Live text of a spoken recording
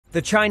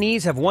The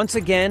Chinese have once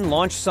again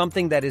launched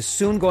something that is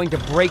soon going to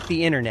break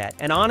the internet,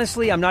 and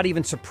honestly, I'm not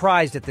even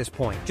surprised at this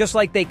point. Just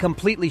like they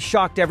completely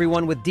shocked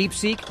everyone with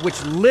DeepSeek,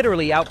 which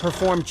literally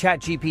outperformed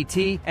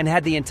ChatGPT and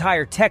had the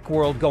entire tech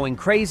world going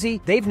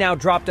crazy, they've now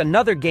dropped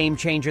another game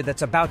changer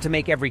that's about to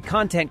make every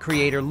content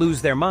creator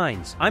lose their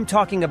minds. I'm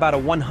talking about a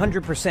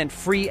 100%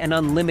 free and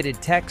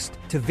unlimited text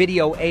to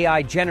video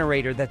AI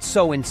generator that's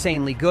so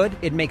insanely good,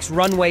 it makes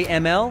Runway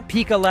ML,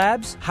 Pika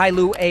Labs,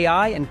 Hailu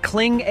AI, and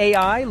Kling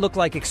AI look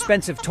like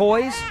expensive toys.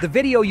 The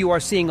video you are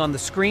seeing on the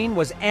screen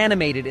was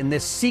animated in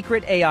this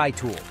secret AI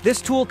tool.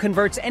 This tool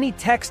converts any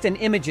text and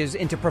images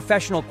into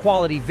professional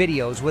quality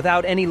videos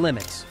without any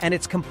limits, and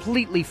it's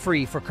completely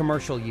free for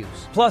commercial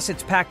use. Plus,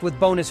 it's packed with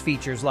bonus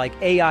features like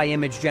AI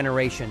image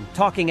generation,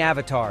 talking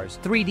avatars,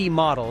 3D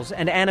models,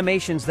 and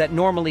animations that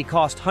normally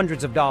cost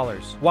hundreds of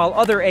dollars. While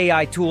other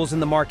AI tools in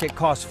the market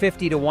cost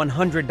 $50 to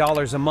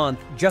 $100 a month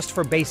just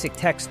for basic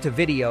text to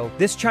video,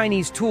 this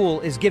Chinese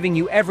tool is giving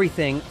you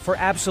everything for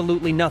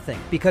absolutely nothing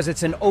because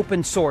it's an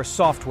open source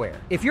software.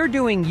 If you're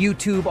doing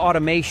YouTube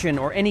automation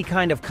or any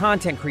kind of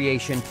content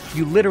creation,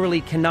 you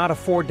literally cannot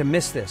afford to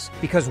miss this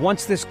because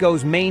once this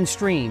goes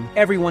mainstream,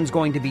 everyone's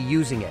going to be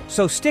using it.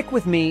 So stick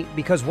with me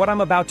because what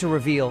I'm about to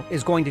reveal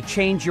is going to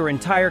change your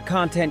entire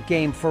content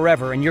game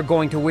forever and you're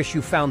going to wish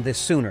you found this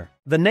sooner.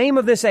 The name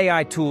of this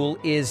AI tool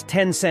is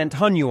Tencent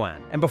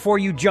Hunyuan, and before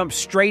you jump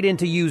straight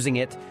into using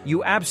it,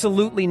 you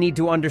absolutely need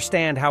to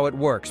understand how it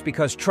works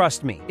because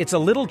trust me, it's a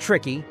little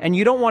tricky and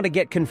you don't want to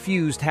get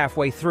confused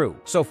halfway through.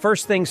 So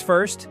first things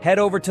first, head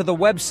over to the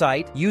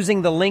website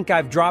using the link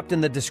I've dropped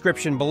in the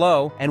description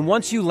below, and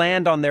once you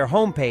land on their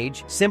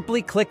homepage,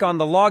 simply click on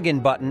the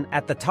login button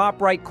at the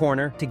top right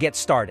corner to get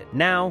started.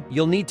 Now,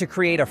 you'll need to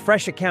create a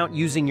fresh account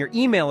using your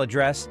email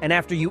address, and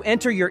after you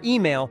enter your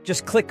email,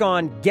 just click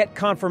on Get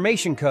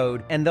Confirmation Code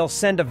and they'll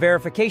send a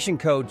verification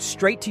code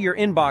straight to your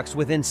inbox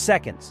within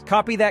seconds.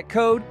 Copy that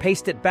code,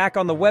 paste it back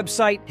on the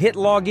website, hit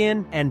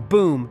login, and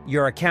boom,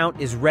 your account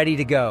is ready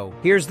to go.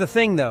 Here's the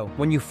thing though,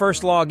 when you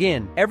first log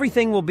in,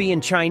 everything will be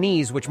in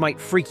Chinese, which might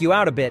freak you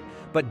out a bit,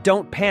 but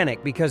don't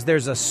panic because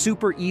there's a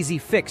super easy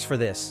fix for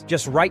this.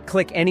 Just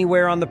right-click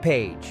anywhere on the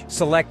page,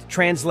 select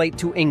Translate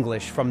to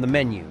English from the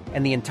menu,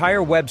 and the entire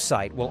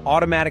website will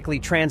automatically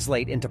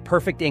translate into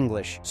perfect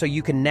English so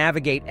you can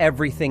navigate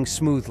everything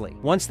smoothly.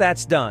 Once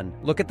that's done,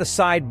 look at the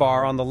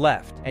sidebar on the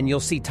left, and you'll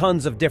see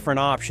tons of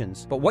different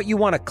options. But what you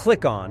want to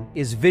click on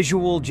is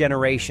Visual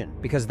Generation,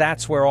 because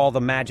that's where all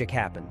the magic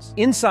happens.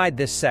 Inside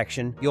this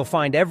section, you'll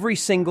find every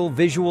single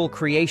visual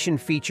creation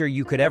feature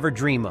you could ever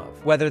dream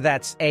of, whether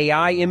that's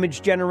AI image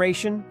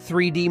generation,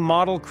 3D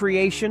model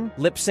creation,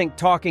 lip-sync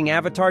talking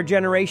avatar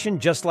generation,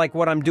 just like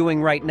what I'm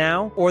doing right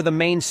now, or the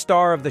main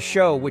star of the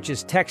show, which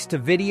is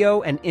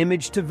text-to-video and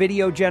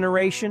image-to-video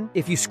generation.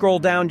 If you scroll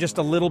down just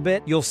a little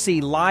bit, you'll see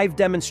live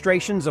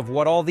demonstrations of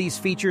what all these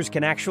features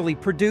can actually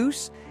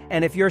produce.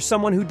 And if you're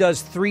someone who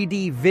does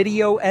 3D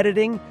video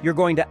editing, you're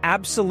going to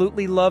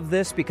absolutely love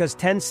this because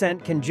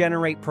Tencent can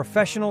generate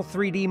professional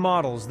 3D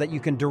models that you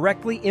can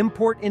directly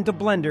import into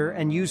Blender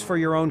and use for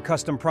your own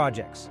custom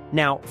projects.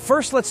 Now,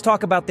 first let's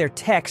talk about their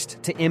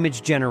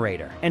text-to-image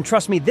generator. And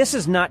trust me, this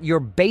is not your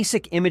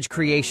basic image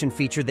creation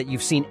feature that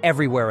you've seen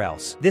everywhere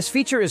else. This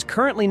feature is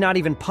currently not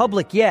even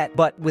public yet,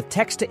 but with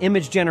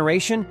text-to-image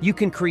generation, you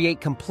can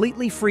create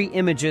completely free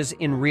images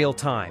in real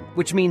time,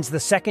 which means the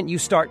second you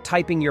start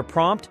typing your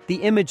prompt,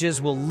 the images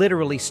will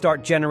literally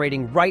start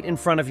generating right in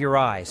front of your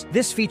eyes.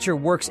 This feature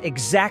works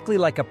exactly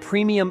like a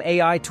premium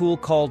AI tool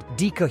called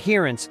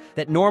Decoherence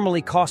that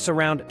normally costs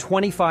around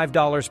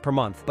 $25 per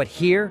month. But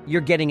here,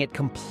 you're getting it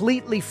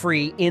completely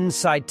free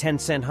inside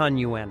Tencent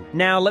Hunyuan.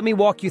 Now, let me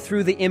walk you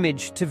through the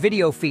image to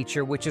video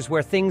feature, which is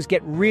where things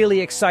get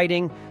really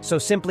exciting. So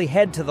simply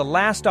head to the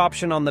last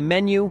option on the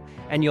menu,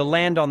 and you'll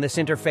land on this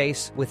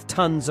interface with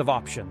tons of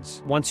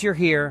options. Once you're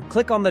here,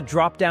 click on the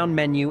drop-down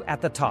menu at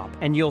the top,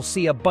 and you'll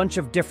see a bunch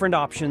of different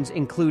options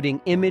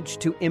including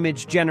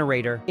image-to-image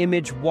generator,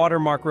 image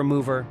watermark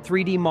remover,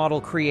 3D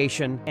model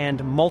creation,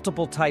 and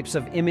multiple types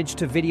of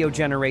image-to-video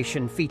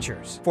generation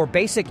features. For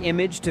basic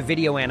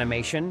image-to-video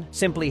animation,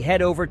 simply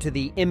head over to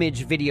the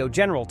Image Video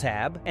General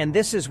tab, and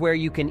this is where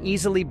you can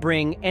easily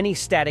bring any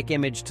static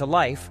image to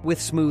life with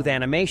smooth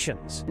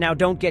animations. Now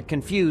don't get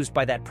confused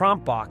by that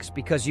prompt box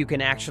because you can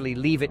actually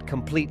leave it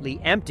completely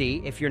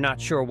empty if you're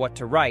not sure what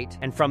to write,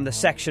 and from the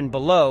section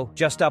below,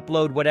 just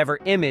upload whatever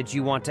image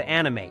you want to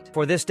animate.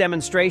 For this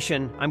demonstration,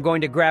 I'm going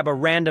to grab a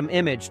random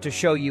image to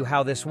show you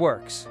how this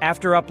works.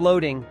 After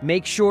uploading,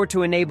 make sure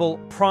to enable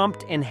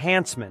prompt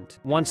enhancement.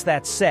 Once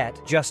that's set,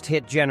 just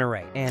hit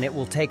generate, and it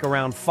will take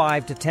around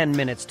 5 to 10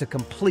 minutes to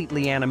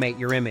completely animate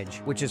your image,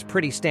 which is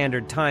pretty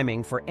standard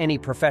timing for any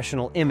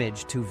professional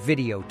image to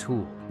video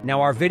tool. Now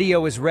our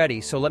video is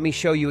ready, so let me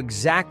show you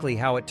exactly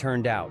how it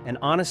turned out. And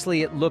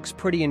honestly, it looks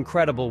pretty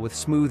incredible with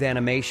smooth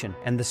animation,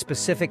 and the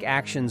specific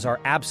actions are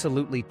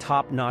absolutely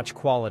top-notch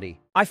quality.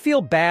 I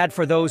feel bad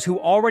for those who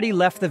already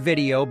left the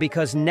video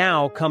because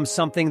now comes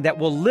something that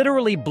will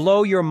literally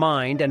blow your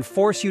mind and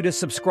force you to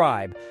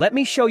subscribe. Let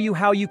me show you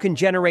how you can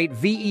generate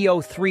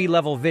VEO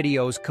 3-level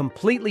videos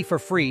completely for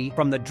free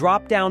from the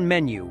drop-down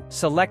menu.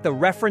 Select the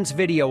reference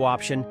video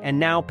option and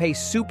now pay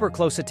super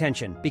close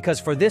attention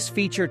because for this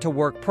feature to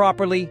work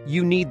properly,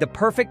 you need the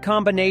perfect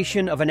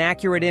combination of an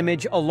accurate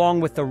image along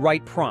with the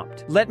right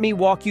prompt. Let me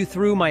walk you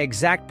through my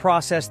exact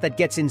process that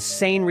gets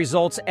insane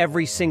results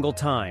every single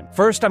time.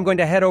 First, I'm going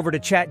to head over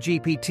to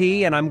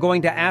ChatGPT and I'm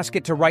going to ask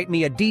it to write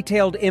me a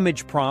detailed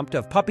image prompt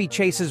of puppy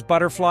chases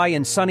butterfly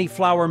in sunny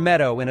flower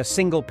meadow in a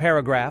single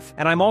paragraph,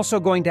 and I'm also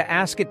going to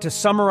ask it to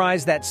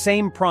summarize that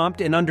same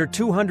prompt in under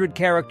 200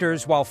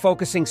 characters while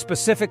focusing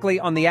specifically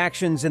on the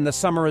actions in the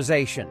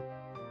summarization.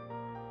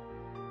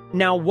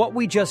 Now, what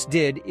we just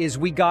did is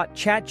we got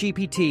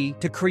ChatGPT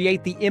to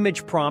create the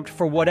image prompt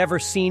for whatever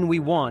scene we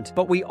want,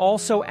 but we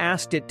also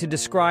asked it to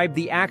describe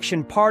the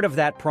action part of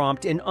that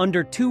prompt in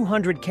under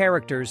 200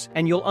 characters,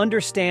 and you'll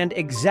understand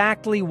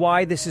exactly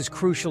why this is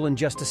crucial in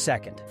just a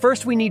second.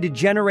 First, we need to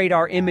generate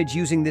our image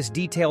using this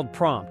detailed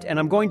prompt, and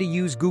I'm going to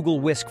use Google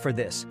Whisk for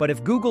this. But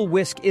if Google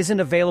Whisk isn't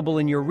available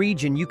in your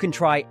region, you can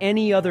try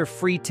any other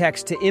free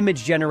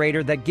text-to-image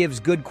generator that gives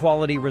good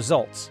quality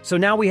results. So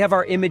now we have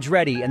our image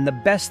ready, and the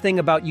best thing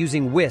about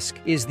using Whisk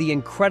is the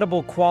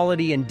incredible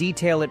quality and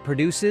detail it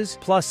produces,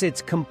 plus it's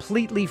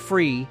completely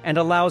free and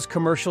allows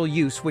commercial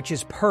use, which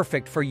is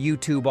perfect for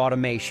YouTube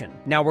automation.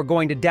 Now we're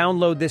going to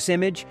download this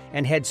image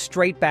and head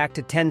straight back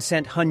to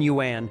Tencent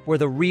Hunyuan, where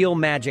the real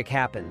magic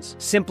happens.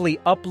 Simply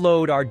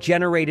upload our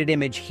generated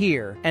image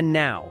here and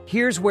now.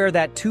 Here's where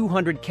that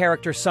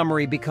 200-character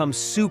summary becomes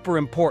super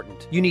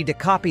important. You need to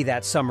copy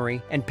that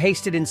summary and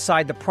paste it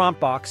inside the prompt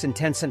box in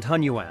Tencent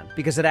Hunyuan,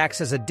 because it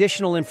acts as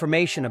additional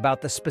information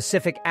about the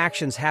specific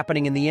actions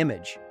happening in the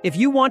image. If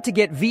you want to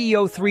get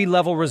VEO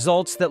 3-level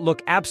results that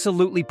look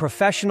absolutely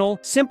professional,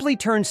 simply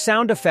turn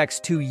sound effects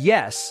to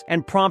yes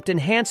and prompt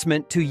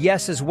enhancement to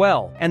yes as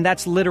well, and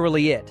that's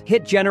literally it.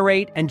 Hit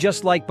generate, and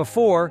just like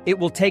before, it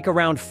will take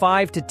around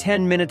 5 to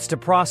 10 minutes to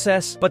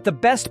process, but the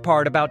best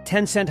part about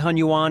Tencent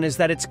Hunyuan is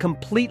that it's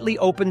completely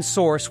open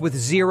source with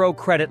 0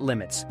 credit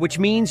limits, which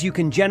means you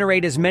can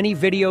generate as many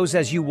videos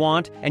as you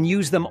want and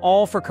use them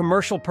all for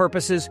commercial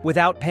purposes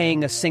without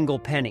paying a single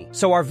penny.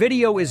 So our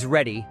video is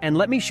ready, and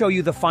let me show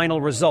you the final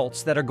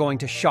results that are going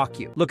to shock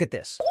you. Look at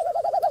this.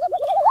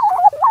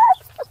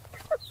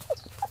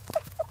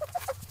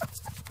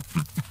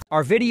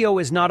 Our video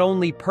is not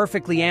only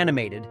perfectly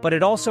animated, but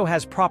it also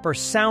has proper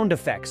sound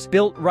effects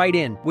built right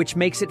in, which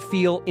makes it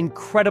feel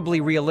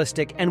incredibly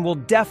realistic and will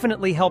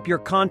definitely help your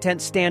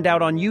content stand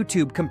out on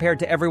YouTube compared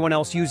to everyone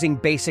else using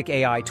basic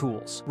AI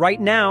tools.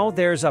 Right now,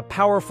 there's a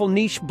powerful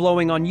niche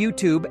blowing on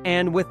YouTube,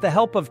 and with the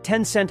help of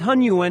Tencent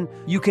Hunyuan,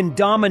 you can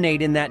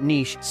dominate in that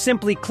niche.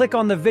 Simply click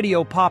on the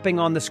video popping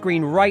on the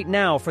screen right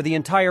now for the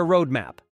entire roadmap.